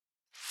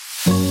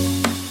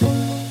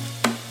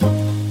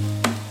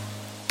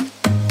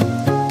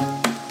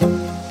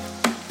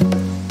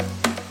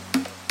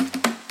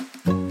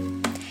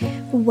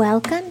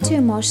Welcome to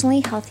Emotionally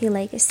Healthy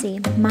Legacy.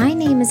 My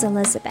name is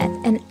Elizabeth,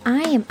 and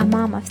I am a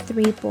mom of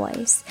 3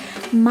 boys.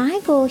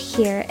 My goal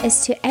here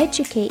is to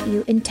educate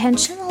you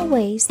intentional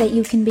ways that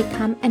you can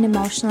become an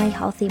emotionally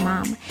healthy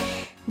mom.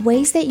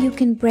 Ways that you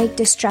can break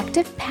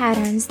destructive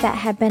patterns that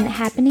have been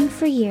happening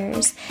for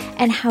years,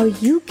 and how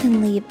you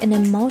can leave an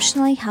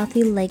emotionally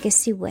healthy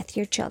legacy with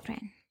your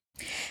children.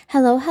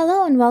 Hello,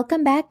 and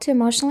welcome back to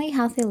Emotionally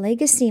Healthy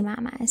Legacy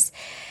Mamas.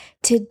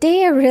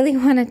 Today I really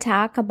want to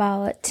talk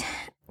about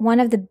one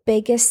of the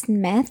biggest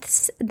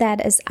myths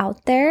that is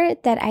out there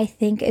that I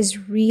think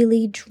is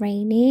really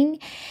draining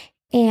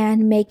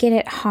and making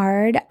it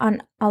hard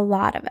on a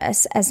lot of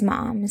us as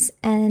moms.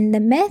 And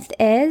the myth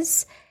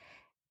is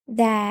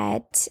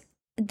that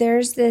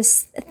there's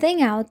this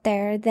thing out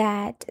there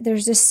that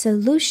there's a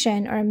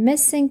solution or a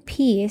missing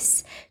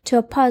piece to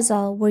a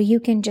puzzle where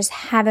you can just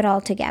have it all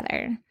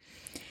together.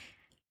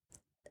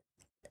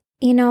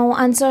 You know,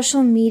 on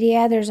social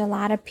media, there's a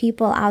lot of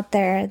people out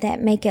there that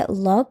make it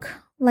look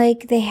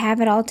like they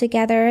have it all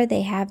together.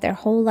 They have their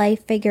whole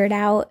life figured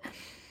out.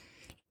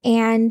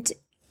 And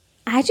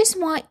I just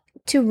want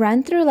to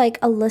run through like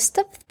a list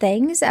of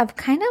things of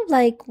kind of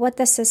like what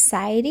the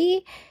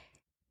society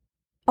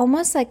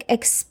almost like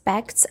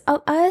expects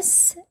of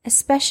us,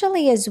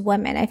 especially as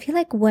women. I feel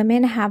like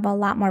women have a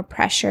lot more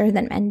pressure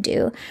than men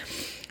do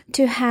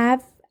to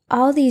have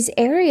all these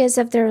areas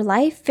of their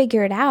life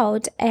figured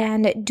out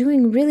and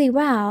doing really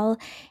well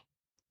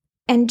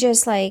and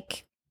just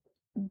like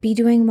be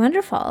doing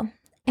wonderful.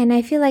 And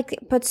I feel like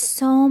it puts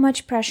so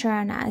much pressure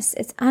on us.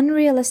 It's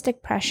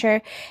unrealistic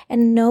pressure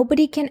and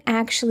nobody can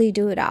actually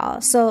do it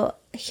all. So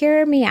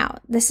hear me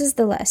out. This is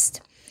the list.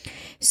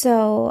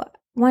 So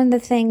one of the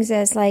things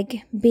is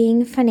like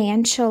being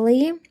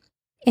financially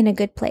in a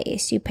good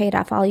place. You paid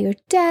off all your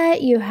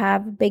debt. You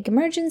have big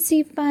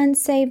emergency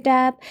funds saved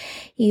up.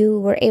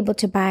 You were able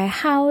to buy a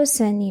house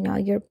and,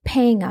 you're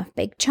paying off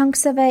big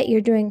chunks of it.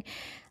 You're doing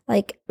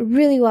like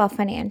really well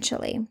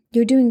financially.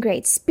 You're doing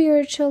great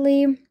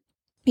spiritually.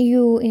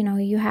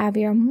 You have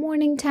your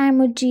morning time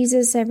with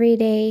Jesus every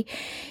day.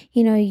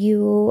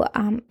 You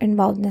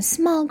involved in a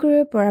small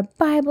group or a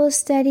Bible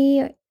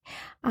study,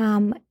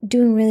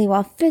 doing really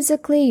well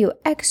physically. You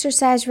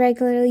exercise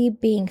regularly,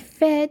 being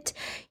fit.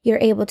 You're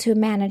able to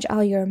manage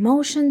all your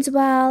emotions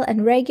well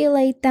and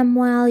regulate them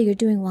well. You're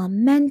doing well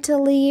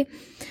mentally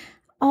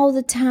all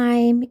the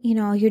time.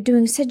 You're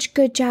doing such a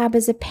good job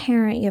as a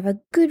parent. You have a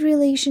good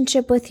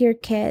relationship with your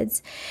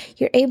kids.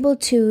 You're able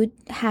to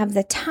have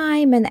the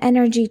time and the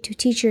energy to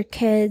teach your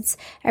kids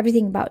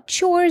everything about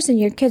chores, and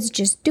your kids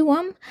just do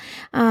them,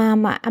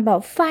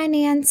 about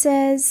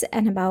finances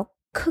and about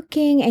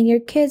cooking, and your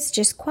kids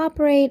just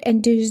cooperate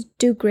and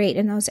do great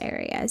in those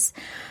areas.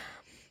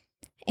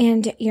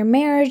 And your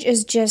marriage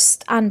is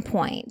just on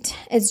point.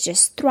 It's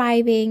just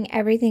thriving.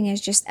 Everything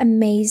is just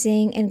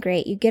amazing and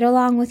great. You get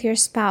along with your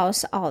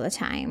spouse all the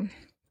time.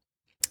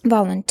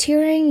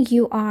 Volunteering,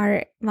 you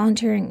are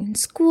volunteering in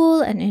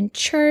school and in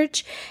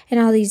church and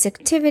all these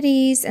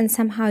activities, and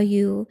somehow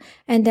you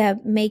end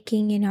up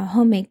making,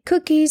 homemade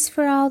cookies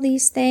for all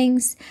these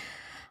things.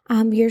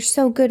 You're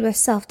so good with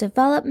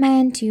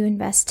self-development. You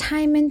invest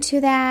time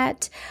into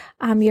that.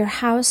 Your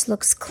house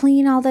looks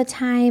clean all the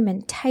time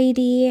and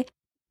tidy.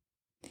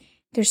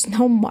 There's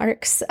no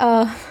marks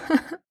of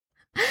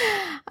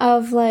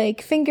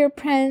like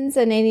fingerprints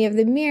on any of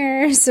the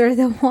mirrors or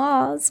the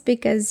walls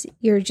because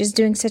you're just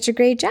doing such a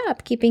great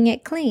job keeping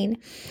it clean.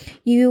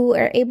 You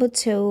are able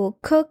to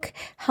cook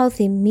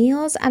healthy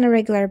meals on a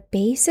regular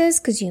basis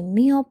because you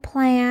meal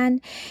plan.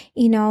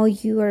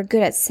 You are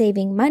good at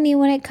saving money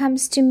when it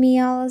comes to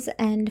meals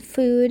and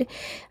food.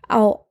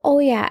 Oh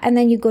yeah. And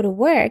then you go to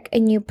work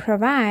and you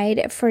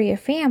provide for your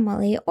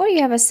family, or you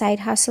have a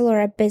side hustle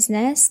or a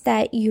business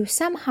that you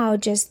somehow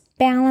just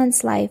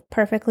balance life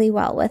perfectly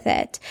well with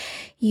it.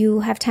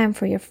 You have time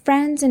for your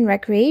friends and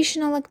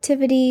recreational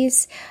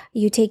activities.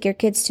 You take your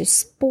kids to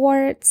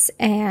sports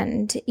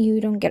and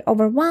you don't get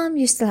overwhelmed.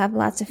 You still have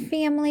lots of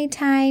family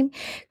time.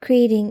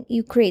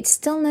 You create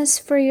stillness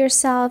for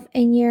yourself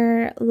in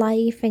your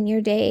life and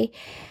your day.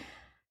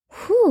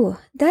 Whew,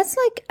 that's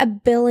like a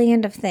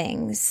billion of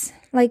things.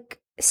 Like,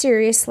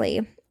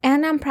 seriously.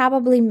 And I'm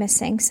probably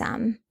missing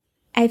some.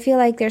 I feel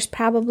like there's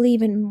probably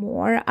even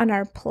more on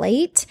our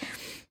plate,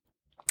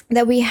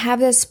 that we have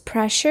this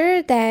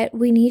pressure that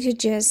we need to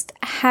just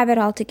have it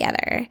all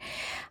together.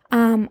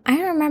 I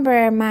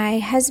remember my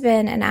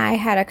husband and I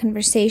had a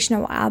conversation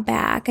a while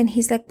back, and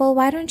he's like, well,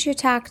 why don't you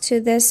talk to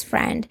this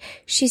friend?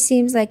 She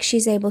seems like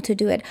she's able to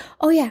do it.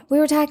 Oh yeah, we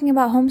were talking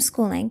about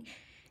homeschooling.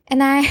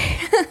 And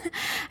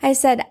I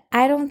said,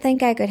 I don't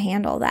think I could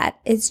handle that.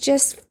 It's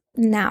just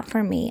not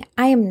for me.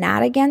 I am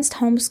not against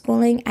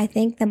homeschooling. I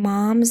think the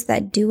moms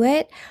that do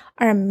it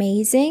are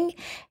amazing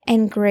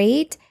and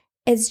great.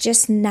 It's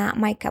just not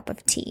my cup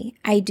of tea.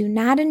 I do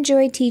not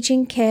enjoy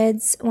teaching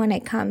kids when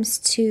it comes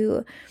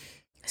to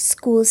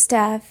school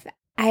stuff.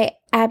 I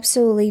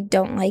absolutely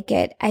don't like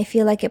it. I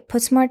feel like it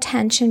puts more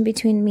tension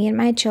between me and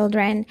my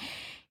children,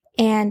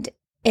 and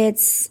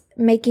it's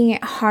making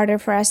it harder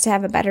for us to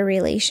have a better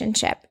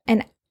relationship.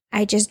 And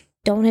I just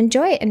don't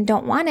enjoy it and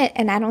don't want it.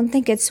 And I don't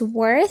think it's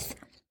worth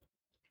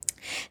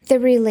the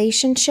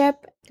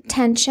relationship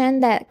tension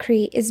that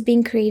is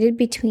being created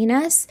between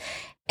us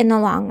in the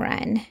long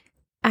run.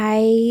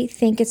 I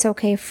think it's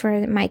okay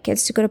for my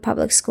kids to go to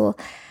public school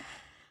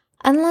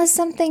unless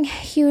something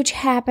huge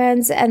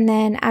happens, and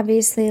then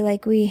obviously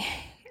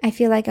I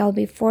feel like I'll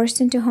be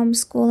forced into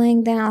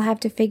homeschooling, then I'll have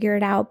to figure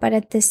it out. But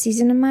at this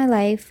season of my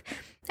life,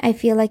 I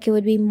feel like it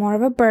would be more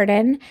of a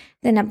burden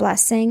than a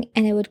blessing,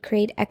 and it would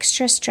create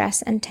extra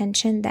stress and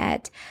tension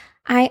that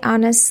I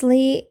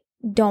honestly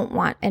don't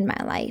want in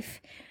my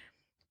life.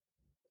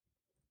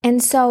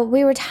 And so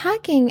we were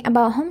talking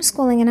about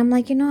homeschooling, and I'm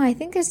like, I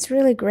think it's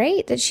really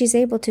great that she's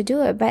able to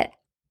do it. But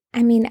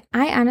I mean,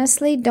 I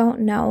honestly don't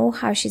know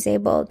how she's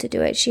able to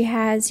do it. She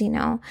has,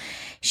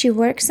 she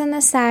works on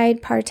the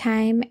side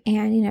part-time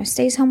and,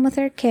 stays home with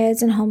her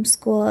kids and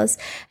homeschools.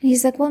 And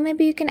he's like, well,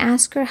 maybe you can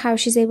ask her how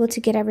she's able to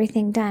get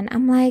everything done.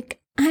 I'm like,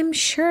 I'm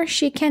sure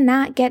she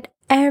cannot get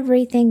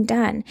everything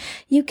done.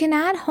 You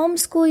cannot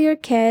homeschool your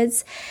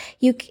kids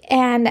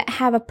and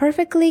have a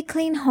perfectly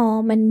clean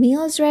home and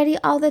meals ready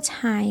all the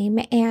time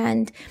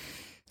and,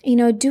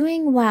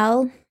 doing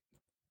well,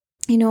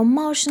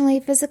 emotionally,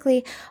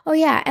 physically. Oh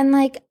yeah. And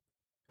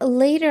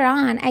later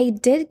on, I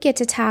did get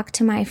to talk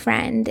to my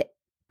friend,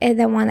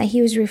 the one that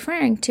he was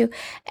referring to,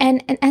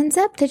 and it ends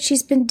up that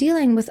she's been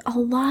dealing with a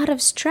lot of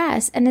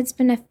stress and it's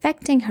been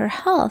affecting her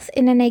health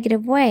in a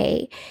negative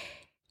way.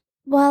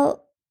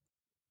 Well,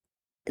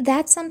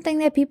 that's something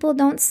that people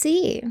don't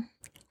see.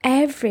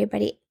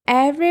 Everybody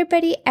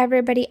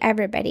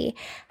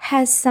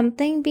has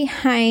something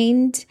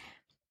behind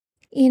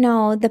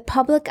the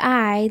public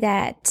eye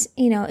that,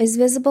 is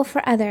visible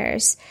for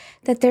others,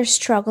 that they're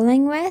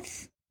struggling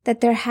with,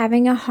 that they're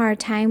having a hard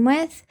time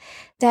with,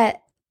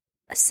 that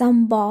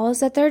some balls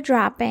that they're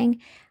dropping.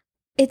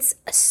 It's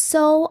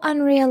so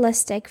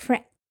unrealistic for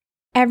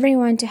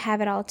everyone to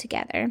have it all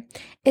together.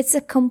 It's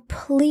a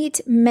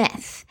complete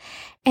myth.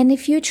 And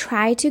if you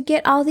try to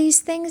get all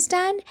these things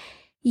done,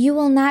 you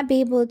will not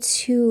be able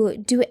to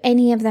do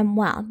any of them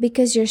well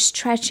because you're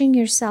stretching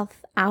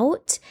yourself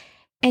out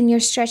and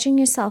you're stretching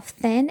yourself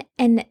thin,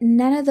 and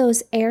none of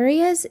those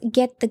areas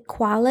get the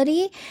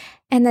quality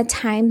and the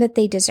time that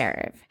they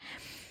deserve.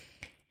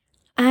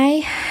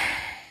 I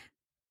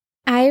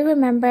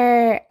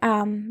remember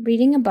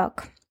reading a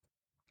book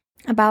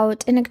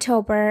about in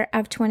October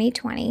of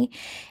 2020,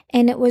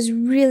 and it was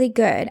really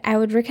good. I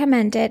would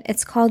recommend it.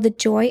 It's called The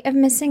Joy of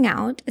Missing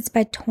Out. It's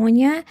by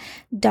Tonya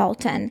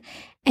Dalton.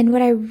 And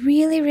what I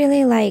really,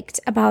 really liked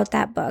about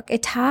that book,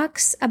 it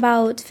talks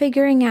about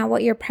figuring out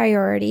what your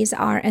priorities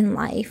are in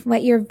life,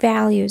 what your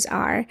values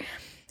are.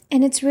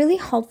 And it's really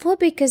helpful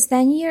because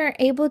then you're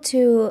able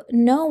to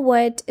know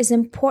what is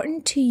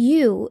important to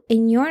you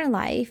in your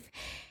life.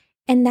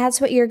 And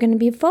that's what you're going to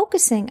be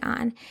focusing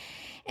on.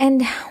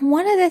 And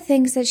one of the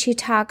things that she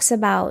talks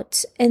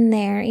about in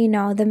there,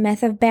 the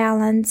myth of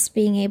balance,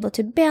 being able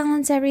to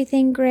balance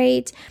everything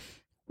great.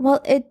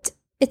 Well, it's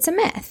a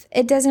myth.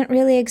 It doesn't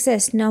really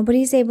exist.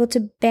 Nobody's able to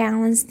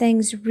balance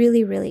things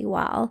really, really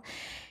well.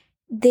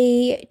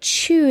 They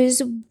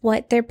choose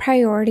what their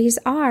priorities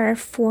are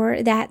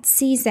for that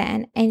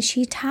season. And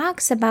she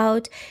talks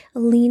about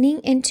leaning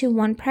into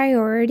one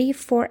priority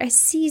for a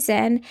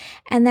season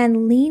and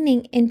then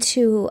leaning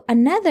into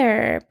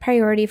another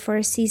priority for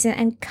a season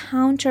and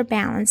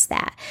counterbalance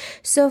that.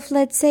 So if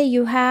let's say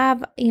you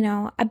have,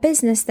 a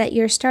business that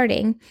you're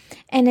starting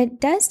and it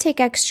does take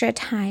extra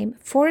time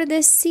for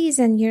this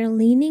season, you're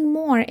leaning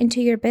more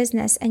into your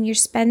business and you're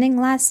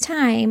spending less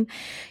time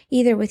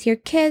either with your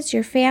kids,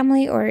 your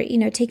family, or,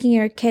 taking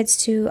your kids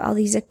to all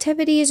these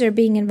activities or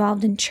being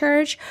involved in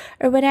church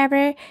or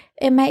whatever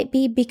it might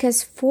be,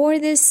 because for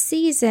this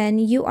season,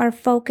 you are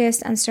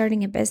focused on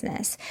starting a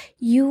business.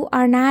 You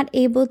are not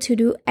able to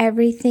do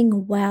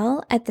everything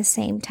well at the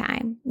same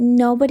time.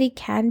 Nobody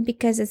can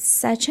because it's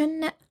such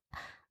an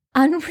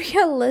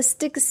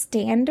unrealistic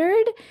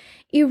standard.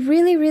 It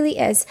really, really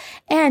is.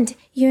 And,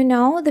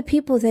 the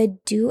people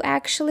that do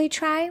actually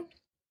try,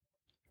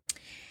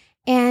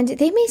 and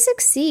they may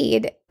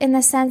succeed in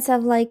the sense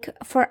of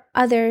for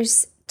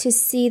others to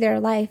see their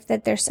life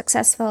that they're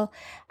successful.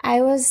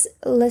 I was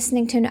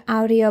listening to an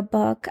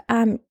audiobook,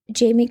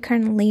 Jamie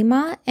Kern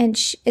Lima, and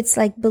it's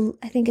I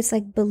think it's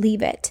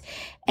Believe It.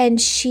 And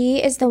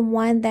she is the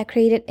one that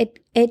created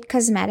It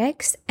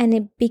Cosmetics, and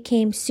it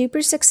became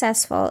super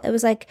successful. It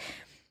was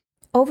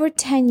over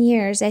 10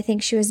 years, I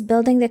think she was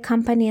building the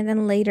company and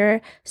then later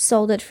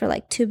sold it for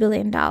 $2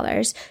 billion.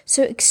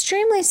 So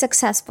extremely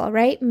successful,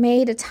 right?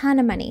 Made a ton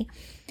of money.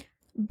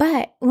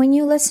 But when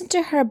you listen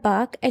to her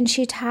book and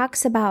she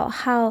talks about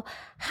how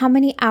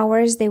many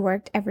hours they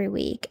worked every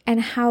week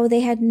and how they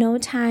had no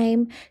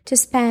time to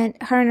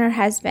spend, her and her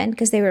husband,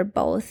 because they were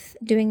both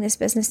doing this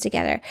business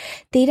together,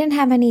 they didn't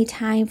have any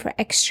time for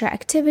extra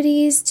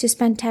activities, to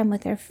spend time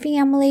with their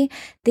family.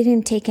 They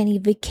didn't take any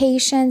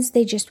vacations.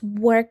 They just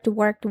worked.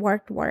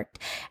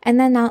 And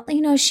then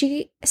now,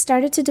 she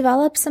started to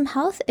develop some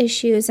health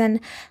issues and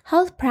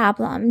health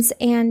problems,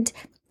 and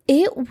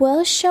it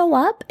will show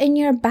up in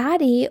your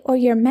body or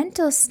your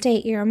mental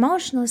state, your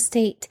emotional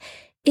state.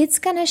 It's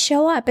going to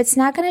show up. It's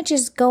not going to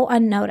just go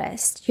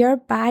unnoticed. Your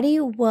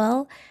body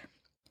will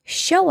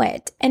show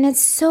it. And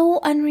it's so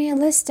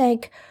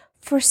unrealistic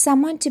for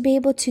someone to be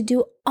able to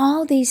do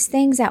all these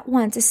things at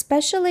once,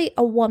 especially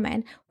a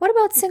woman. What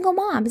about single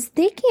moms?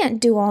 They can't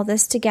do all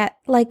this to get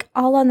like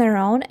all on their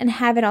own and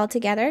have it all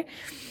together.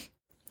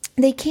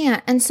 They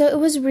can't. And so it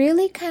was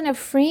really kind of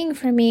freeing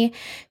for me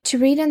to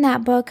read in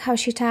that book how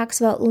she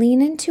talks about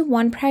lean into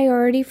one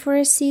priority for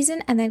a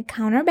season and then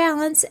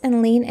counterbalance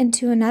and lean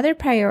into another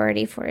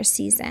priority for a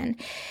season.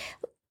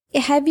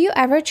 Have you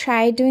ever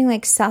tried doing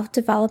like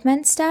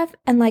self-development stuff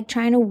and like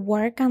trying to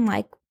work on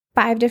like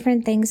 5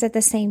 different things at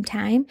the same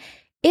time?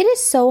 It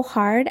is so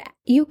hard.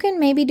 You can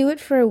maybe do it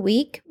for a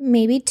week,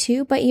 maybe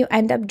 2, but you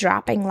end up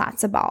dropping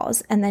lots of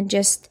balls and then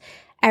just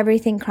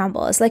everything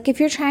crumbles. Like if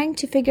you're trying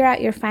to figure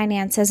out your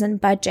finances and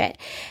budget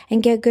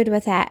and get good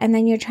with that, and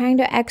then you're trying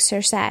to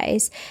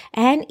exercise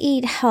and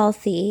eat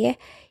healthy,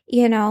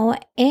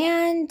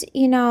 and,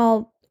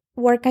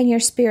 work on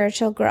your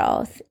spiritual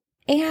growth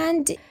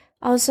and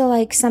also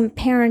like some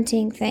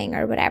parenting thing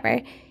or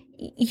whatever,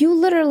 you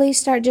literally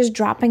start just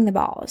dropping the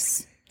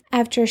balls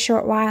after a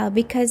short while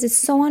because it's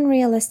so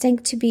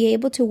unrealistic to be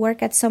able to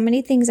work at so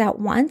many things at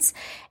once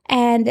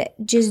and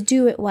just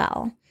do it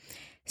well.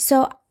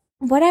 So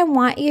what I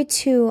want you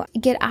to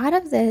get out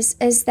of this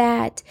is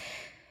that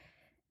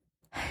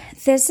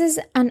this is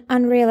an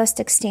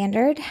unrealistic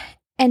standard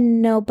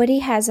and nobody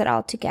has it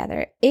all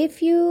together.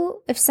 If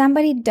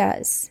somebody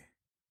does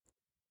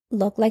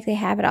look like they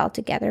have it all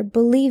together,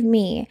 believe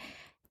me,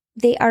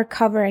 they are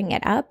covering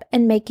it up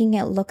and making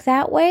it look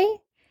that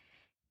way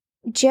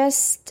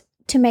just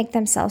to make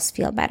themselves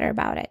feel better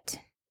about it.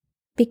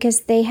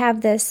 Because they have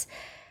this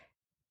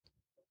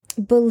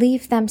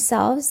belief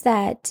themselves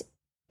that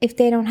if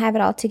they don't have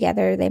it all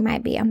together, they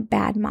might be a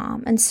bad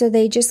mom. And so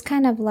they just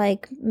kind of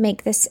like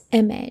make this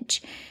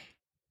image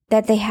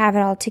that they have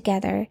it all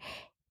together.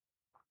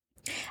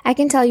 I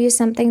can tell you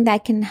something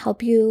that can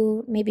help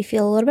you maybe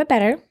feel a little bit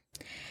better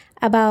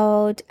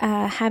about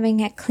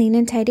having a clean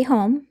and tidy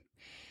home.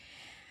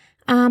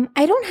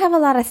 I don't have a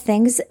lot of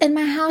things in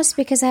my house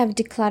because I have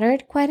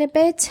decluttered quite a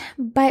bit,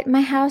 but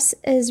my house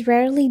is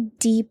rarely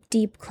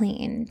deep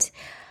cleaned.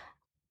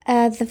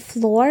 The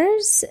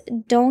floors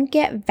don't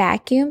get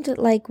vacuumed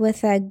like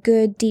with a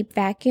good deep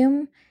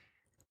vacuum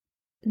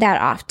that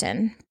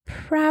often.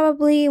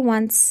 Probably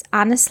once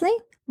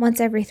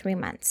every 3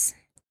 months.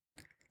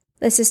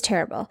 This is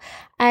terrible.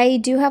 I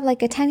do have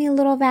like a tiny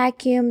little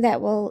vacuum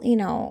that will,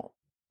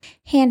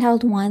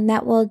 handheld one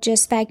that will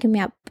just vacuum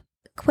me up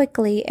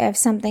quickly if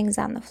something's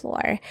on the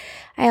floor.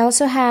 I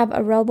also have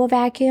a robo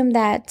vacuum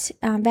that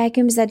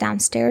vacuums the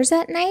downstairs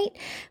at night,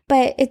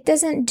 but it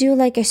doesn't do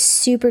like a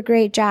super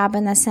great job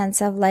in the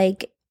sense of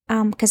like,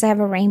 because I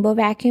have a rainbow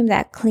vacuum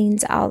that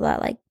cleans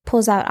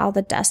pulls out all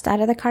the dust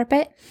out of the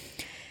carpet.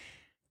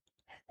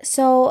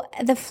 So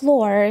the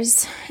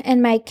floors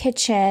in my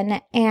kitchen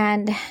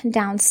and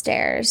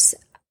downstairs,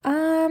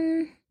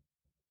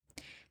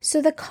 so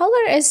the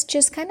color is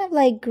just kind of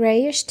like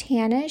grayish,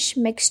 tannish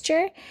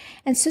mixture.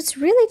 And so it's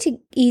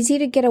really easy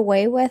to get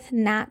away with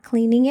not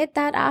cleaning it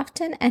that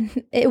often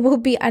and it will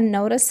be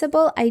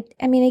unnoticeable. I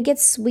mean, it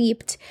gets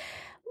swept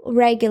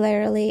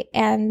regularly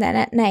and then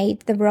at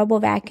night the robo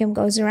vacuum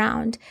goes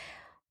around.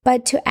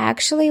 But to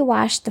actually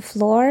wash the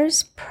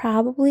floors,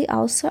 probably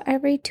also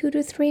every 2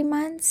 to 3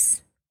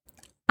 months.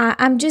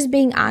 I'm just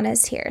being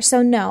honest here.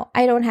 So no,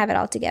 I don't have it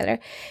all together.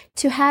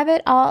 To have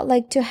it all,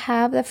 like to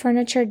have the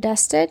furniture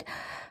dusted,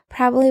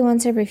 probably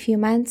once every few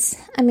months.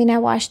 I mean, I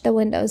wash the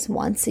windows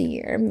once a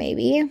year,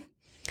 maybe.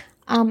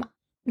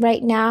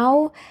 Right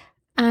now,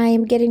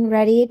 I'm getting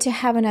ready to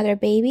have another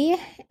baby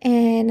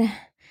in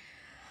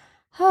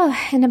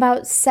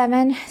about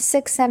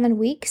 6-7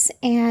 weeks.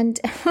 And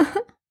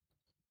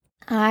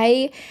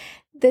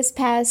this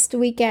past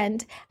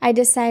weekend, I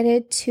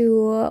decided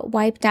to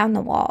wipe down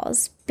the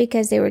walls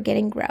because they were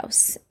getting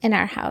gross in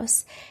our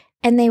house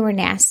and they were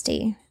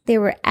nasty. They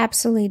were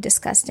absolutely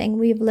disgusting.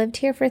 We've lived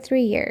here for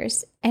 3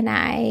 years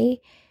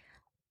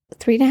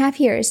 3.5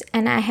 years,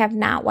 and I have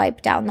not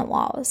wiped down the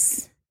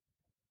walls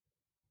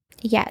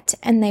yet.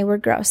 And they were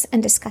gross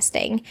and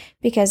disgusting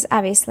because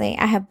obviously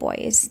I have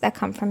boys that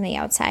come from the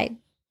outside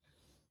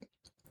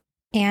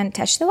and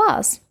touch the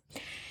walls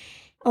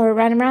or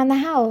run around the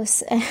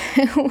house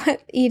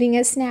eating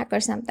a snack or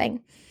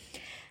something.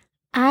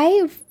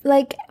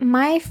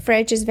 My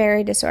fridge is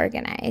very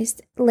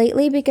disorganized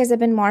lately because I've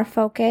been more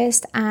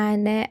focused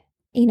on,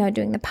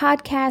 doing the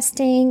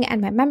podcasting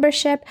and my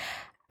membership.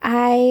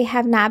 I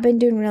have not been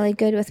doing really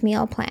good with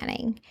meal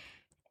planning.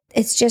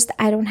 It's just,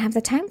 I don't have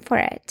the time for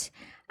it.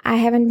 I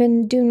haven't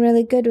been doing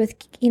really good with,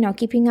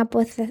 keeping up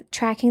with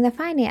tracking the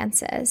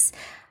finances.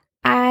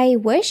 I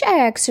wish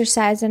I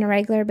exercised on a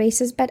regular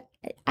basis, but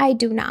I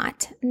do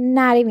not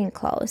even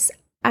close.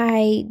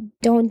 I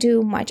don't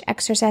do much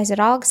exercise at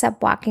all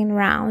except walking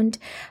around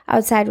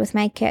outside with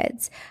my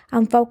kids.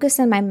 I'm focused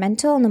on my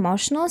mental and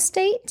emotional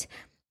state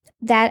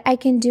that I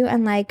can do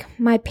on like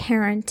my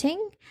parenting.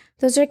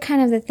 those are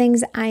kind of the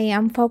things I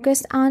am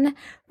focused on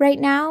right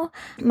now.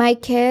 My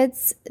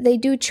kids, they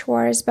do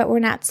chores, but we're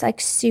not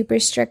like super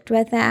strict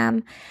with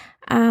them.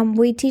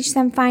 We teach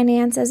them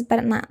finances, but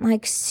I'm not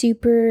like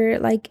super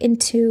like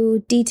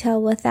into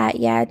detail with that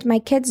yet. My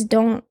kids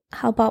don't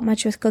help out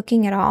much with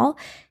cooking at all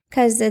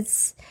because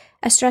it's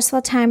a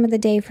stressful time of the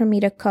day for me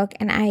to cook,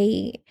 and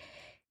I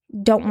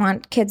don't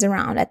want kids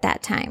around at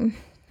that time.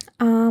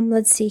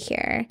 Let's see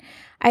here.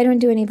 I don't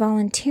do any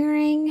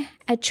volunteering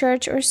at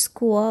church or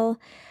school.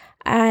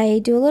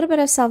 I do a little bit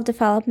of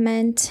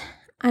self-development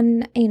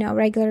on,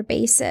 regular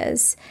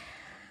basis.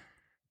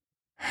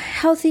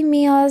 Healthy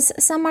meals.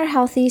 Some are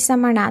healthy,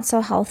 some are not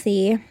so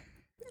healthy.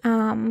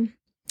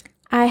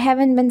 I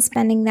haven't been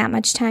spending that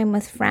much time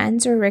with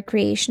friends or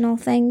recreational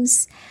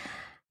things.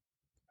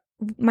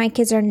 My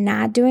kids are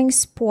not doing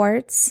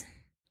sports.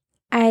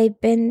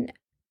 I've been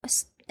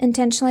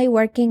intentionally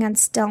working on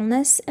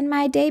stillness in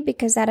my day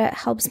because that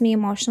helps me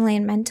emotionally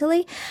and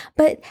mentally.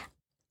 But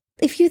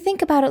if you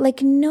think about it,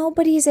 like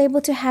nobody is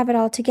able to have it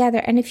all together.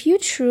 And if you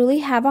truly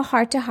have a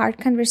heart-to-heart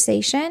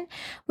conversation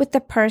with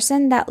the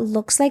person that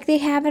looks like they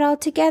have it all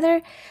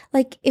together,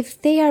 like if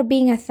they are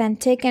being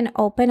authentic and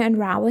open and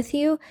raw with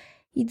you,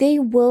 they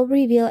will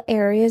reveal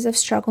areas of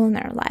struggle in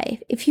their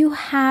life. If you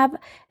have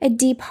a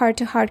deep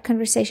heart-to-heart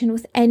conversation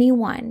with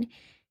anyone,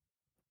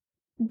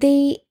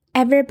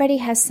 everybody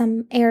has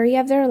some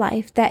area of their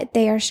life that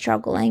they are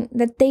struggling,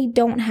 that they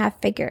don't have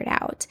figured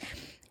out.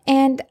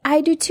 And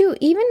I do too,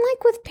 even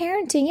like with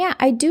parenting. Yeah,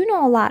 I do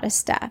know a lot of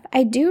stuff.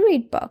 I do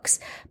read books,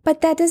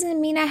 but that doesn't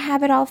mean I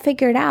have it all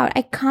figured out.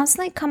 I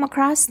constantly come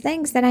across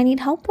things that I need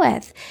help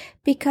with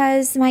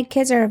because my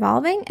kids are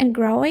evolving and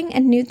growing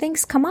and new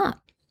things come up.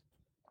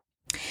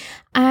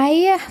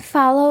 I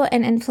follow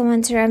an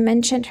influencer. I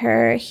mentioned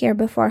her here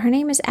before. Her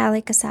name is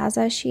Ali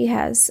Casaza. She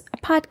has a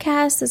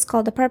podcast. It's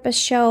called The Purpose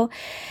Show.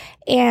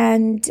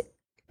 And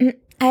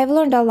I've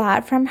learned a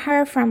lot from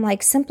her, from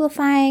like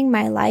simplifying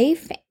my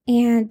life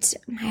and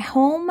my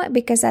home,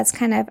 because that's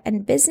kind of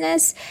in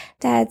business.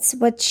 That's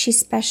what she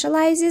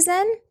specializes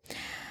in.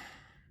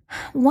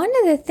 One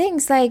of the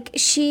things, like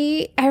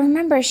I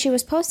remember she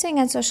was posting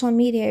on social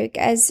media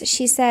because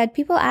she said,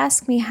 people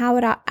ask me how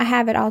I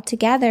have it all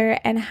together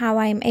and how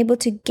I'm able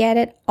to get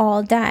it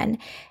all done.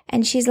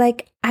 And she's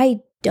like, I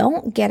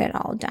don't get it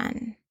all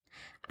done.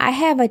 I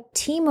have a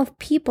team of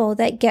people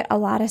that get a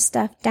lot of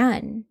stuff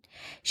done.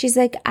 She's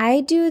like,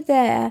 I do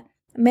the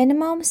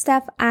minimum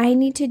stuff I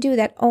need to do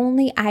that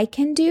only I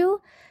can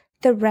do.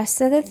 The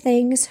rest of the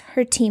things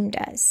her team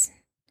does.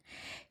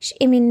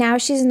 Now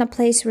she's in a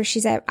place where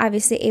she's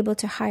obviously able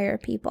to hire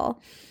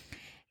people.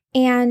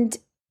 Or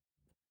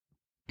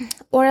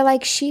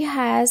like she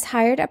has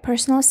hired a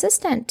personal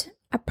assistant,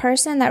 a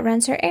person that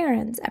runs her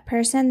errands, a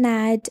person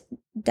that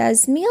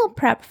does meal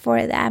prep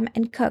for them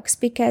and cooks,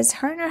 because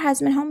her and her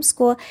husband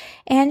homeschool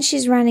and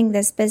she's running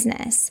this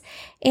business.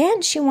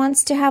 And she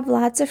wants to have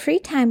lots of free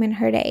time in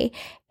her day.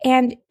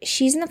 And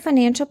she's in a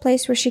financial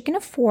place where she can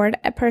afford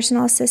a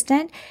personal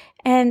assistant.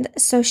 And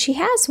so she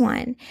has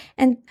one.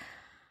 And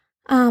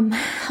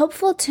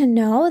hopeful to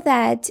know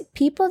that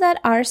people that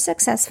are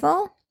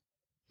successful,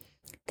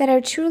 that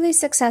are truly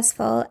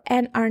successful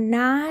and are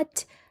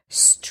not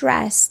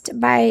stressed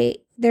by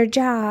their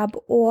job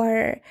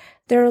or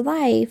their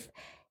life,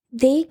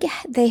 they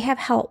have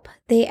help.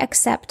 They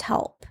accept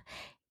help.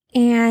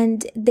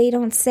 And they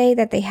don't say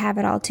that they have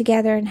it all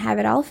together and have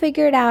it all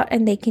figured out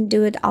and they can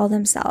do it all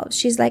themselves.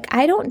 She's like,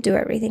 I don't do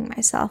everything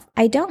myself.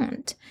 I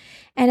don't.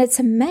 And it's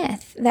a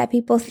myth that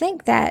people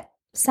think that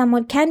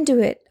someone can do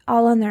it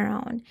all on their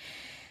own.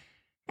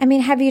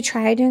 Have you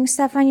tried doing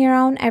stuff on your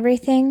own,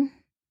 everything?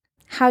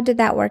 How did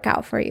that work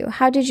out for you?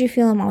 How did you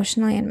feel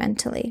emotionally and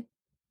mentally?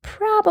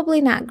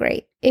 Probably not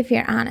great, if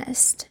you're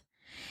honest.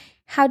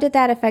 How did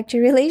that affect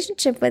your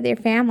relationship with your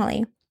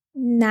family?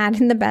 Not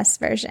in the best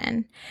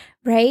version,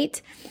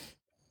 right?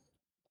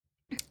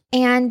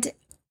 And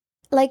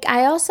like,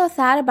 I also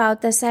thought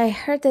about this. I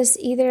heard this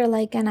either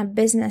like in a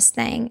business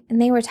thing,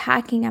 and they were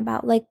talking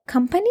about like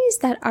companies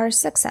that are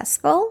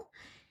successful.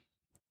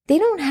 They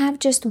don't have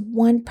just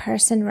one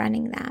person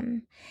running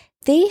them.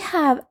 They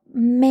have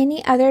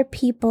many other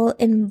people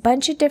in a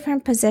bunch of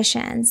different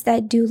positions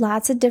that do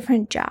lots of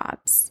different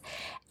jobs.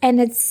 And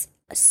it's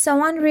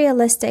so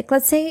unrealistic.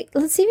 Let's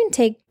even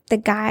take the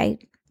guy,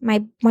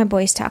 my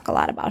boys talk a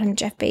lot about him,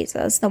 Jeff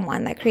Bezos, the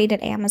one that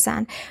created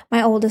Amazon.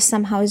 My oldest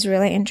somehow is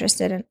really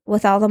interested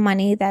with all the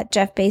money that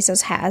Jeff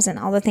Bezos has and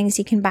all the things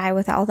he can buy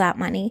with all that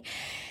money.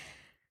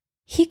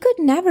 He could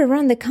never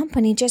run the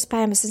company just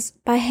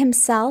by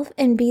himself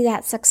and be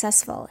that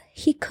successful.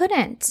 He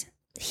couldn't.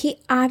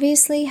 He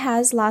obviously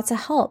has lots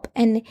of help,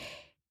 and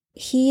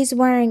he's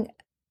wearing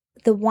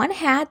the one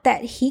hat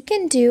that he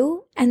can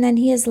do, and then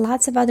he has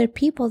lots of other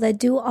people that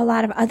do a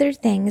lot of other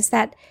things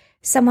that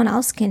someone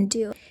else can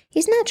do.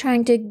 He's not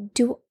trying to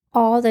do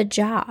all the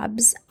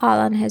jobs all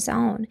on his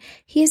own.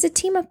 He has a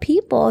team of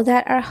people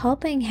that are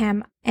helping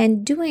him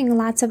and doing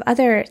lots of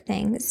other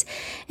things.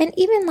 And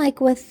even like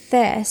with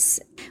this,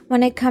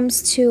 when it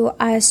comes to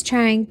us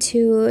trying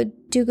to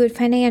do good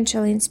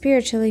financially and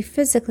spiritually,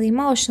 physically,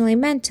 emotionally,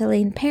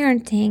 mentally, and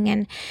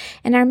parenting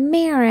and our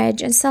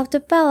marriage and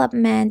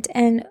self-development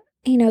and,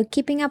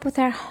 keeping up with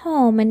our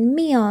home and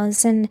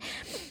meals and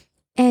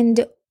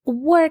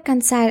work on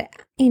side,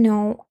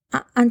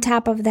 on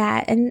top of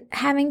that, and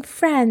having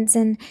friends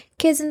and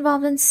kids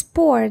involved in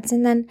sports,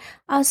 and then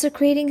also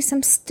creating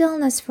some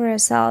stillness for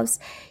ourselves.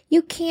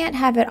 You can't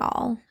have it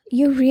all.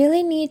 You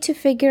really need to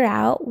figure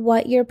out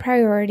what your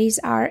priorities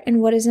are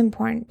and what is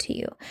important to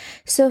you.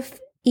 So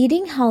if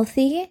eating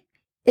healthy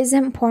is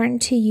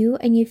important to you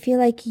and you feel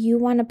like you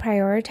want to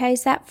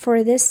prioritize that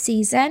for this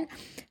season,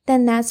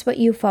 then that's what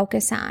you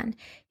focus on.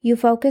 You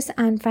focus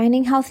on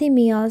finding healthy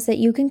meals that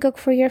you can cook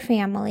for your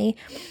family,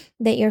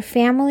 that your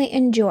family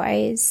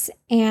enjoys,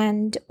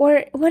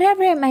 or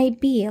whatever it might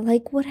be,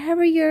 like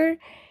whatever your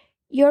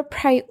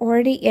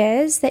priority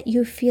is that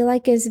you feel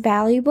like is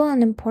valuable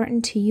and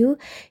important to you,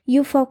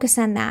 you focus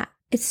on that.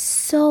 It's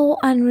so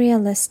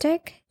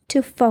unrealistic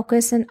to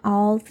focus on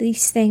all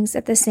these things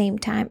at the same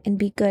time and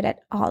be good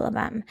at all of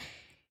them.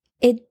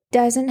 It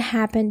doesn't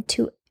happen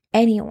to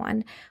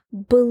anyone.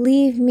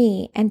 Believe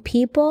me, and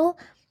people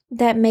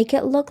that make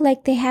it look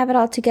like they have it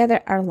all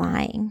together are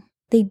lying.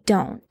 They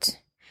don't.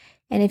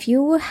 And if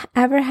you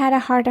ever had a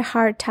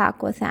heart-to-heart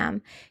talk with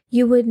them,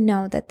 you would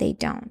know that they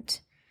don't.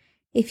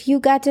 If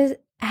you got to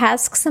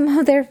ask some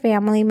of their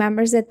family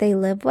members that they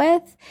live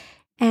with,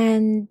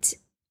 and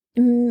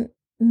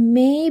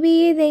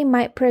maybe they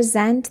might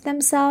present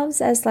themselves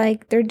as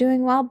like they're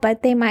doing well,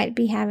 but they might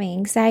be having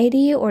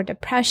anxiety or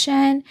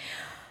depression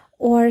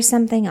or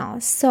something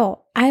else.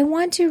 So I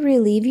want to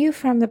relieve you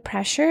from the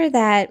pressure of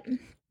that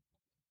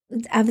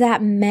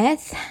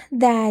myth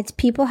that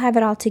people have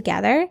it all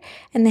together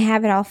and they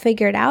have it all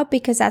figured out,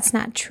 because that's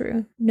not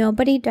true.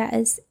 Nobody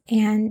does.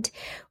 And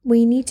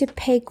we need to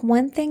pick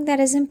one thing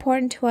that is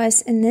important to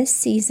us in this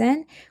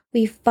season.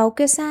 We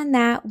focus on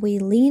that. We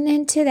lean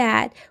into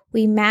that.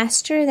 We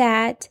master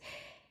that.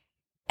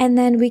 And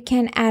then we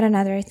can add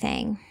another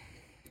thing.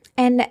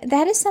 And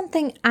that is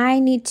something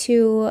I need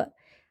to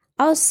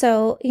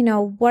also,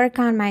 work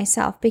on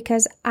myself,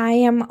 because I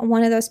am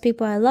one of those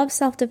people. I love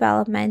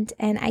self-development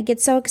and I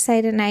get so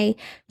excited and I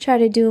try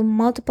to do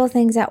multiple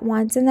things at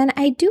once, and then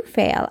I do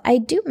fail. I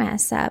do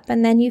mess up,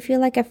 and then you feel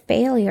like a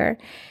failure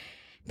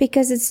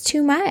because it's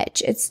too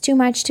much. It's too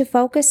much to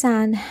focus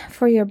on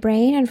for your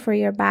brain and for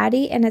your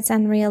body, and it's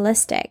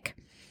unrealistic.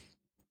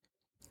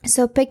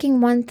 So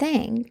picking one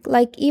thing,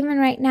 like even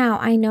right now,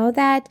 I know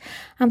that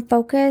I'm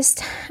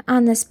focused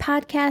on this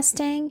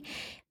podcasting,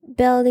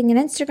 building an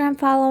Instagram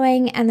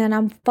following, and then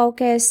I'm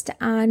focused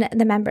on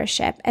the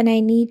membership, and I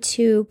need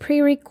to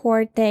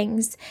pre-record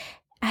things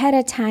ahead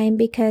of time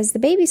because the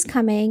baby's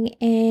coming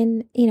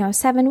in,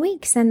 7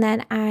 weeks, and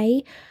then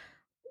I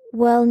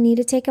will need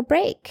to take a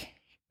break,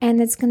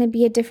 and it's going to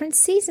be a different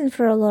season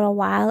for a little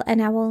while,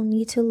 and I will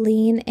need to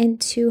lean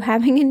into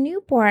having a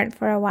newborn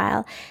for a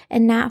while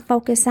and not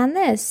focus on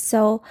this.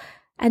 So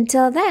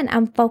until then,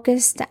 I'm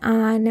focused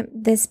on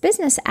this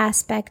business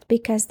aspect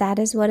because that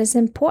is what is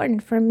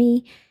important for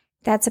me.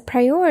 That's a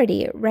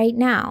priority right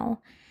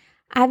now.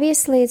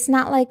 Obviously, it's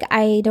not like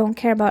I don't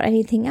care about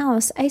anything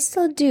else. I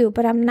still do,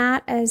 but I'm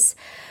not as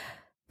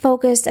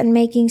focused on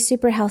making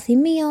super healthy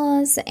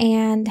meals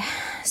and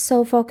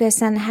so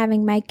focused on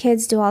having my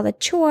kids do all the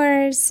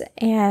chores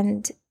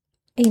and,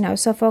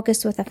 so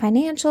focused with the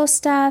financial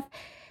stuff.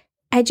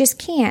 I just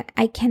can't.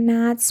 I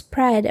cannot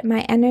spread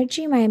my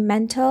energy, my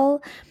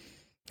mental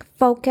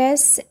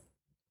focus,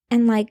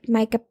 and like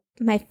my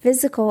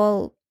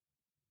physical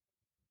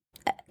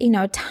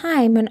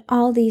time and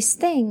all these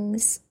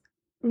things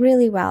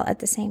really well at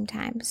the same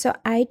time. So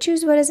I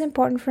choose what is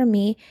important for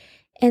me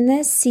in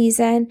this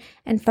season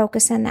and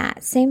focus on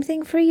that. Same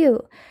thing for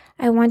you.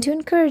 I want to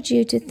encourage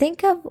you to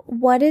think of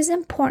what is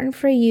important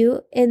for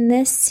you in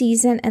this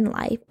season in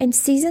life. And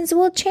seasons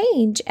will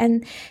change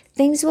and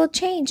things will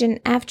change. And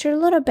after a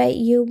little bit,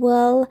 you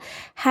will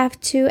have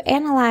to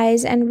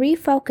analyze and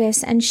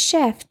refocus and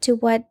shift to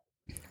what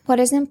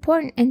is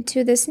important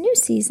into this new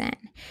season.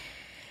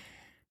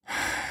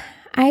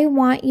 I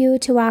want you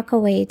to walk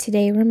away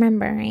today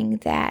remembering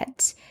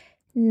that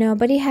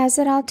nobody has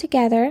it all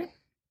together.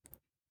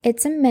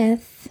 It's a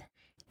myth.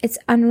 It's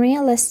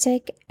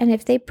unrealistic. And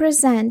if they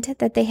present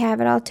that they have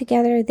it all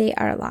together, they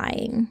are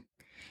lying.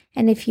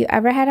 And if you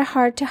ever had a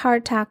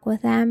heart-to-heart talk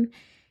with them,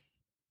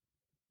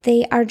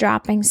 they are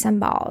dropping some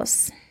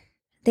balls.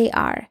 They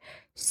are.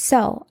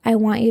 So I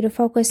want you to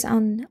focus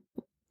on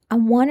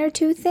one or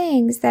two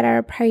things that are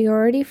a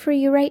priority for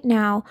you right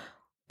now,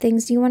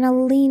 things you want to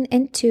lean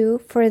into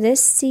for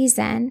this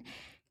season,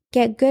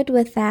 get good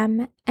with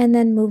them, and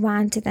then move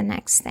on to the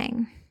next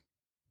thing.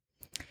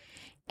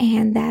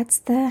 And that's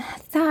the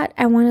thought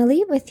I want to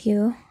leave with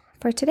you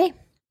for today.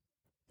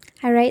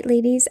 All right,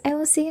 ladies, I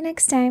will see you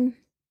next time.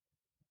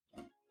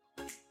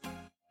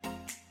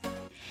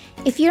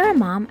 If you're a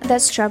mom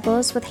that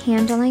struggles with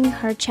handling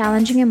her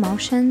challenging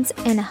emotions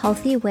in a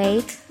healthy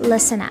way,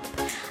 listen up.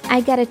 I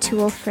got a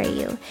tool for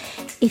you.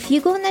 If you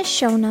go in the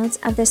show notes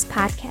of this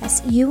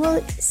podcast, you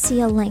will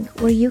see a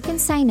link where you can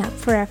sign up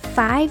for a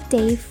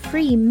 5-day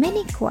free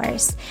mini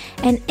course.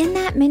 And in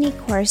that mini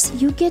course,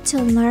 you get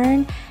to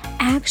learn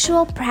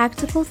actual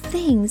practical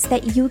things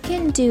that you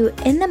can do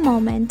in the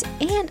moment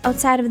and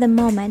outside of the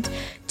moment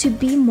to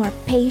be more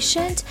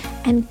patient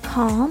and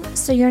calm,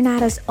 so you're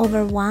not as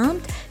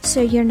overwhelmed,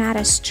 so you're not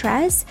as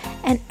stressed,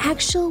 and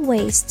actual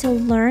ways to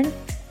learn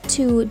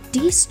to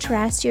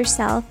de-stress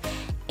yourself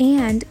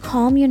and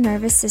calm your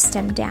nervous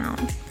system down.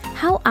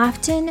 How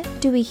often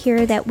do we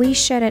hear that we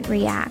shouldn't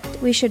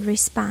react, we should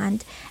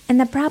respond? And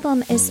the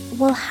problem is,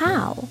 well,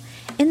 how?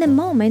 In the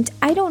moment,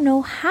 I don't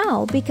know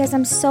how because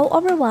I'm so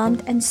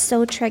overwhelmed and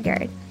so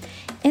triggered.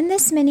 In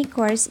this mini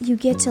course, you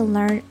get to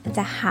learn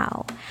the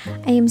how.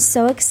 I am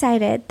so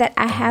excited that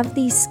I have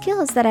these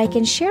skills that I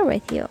can share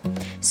with you.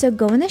 So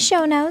go in the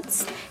show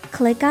notes,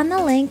 click on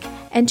the link,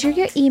 enter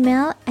your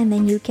email, and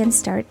then you can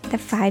start the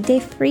 5-day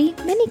free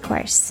mini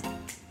course.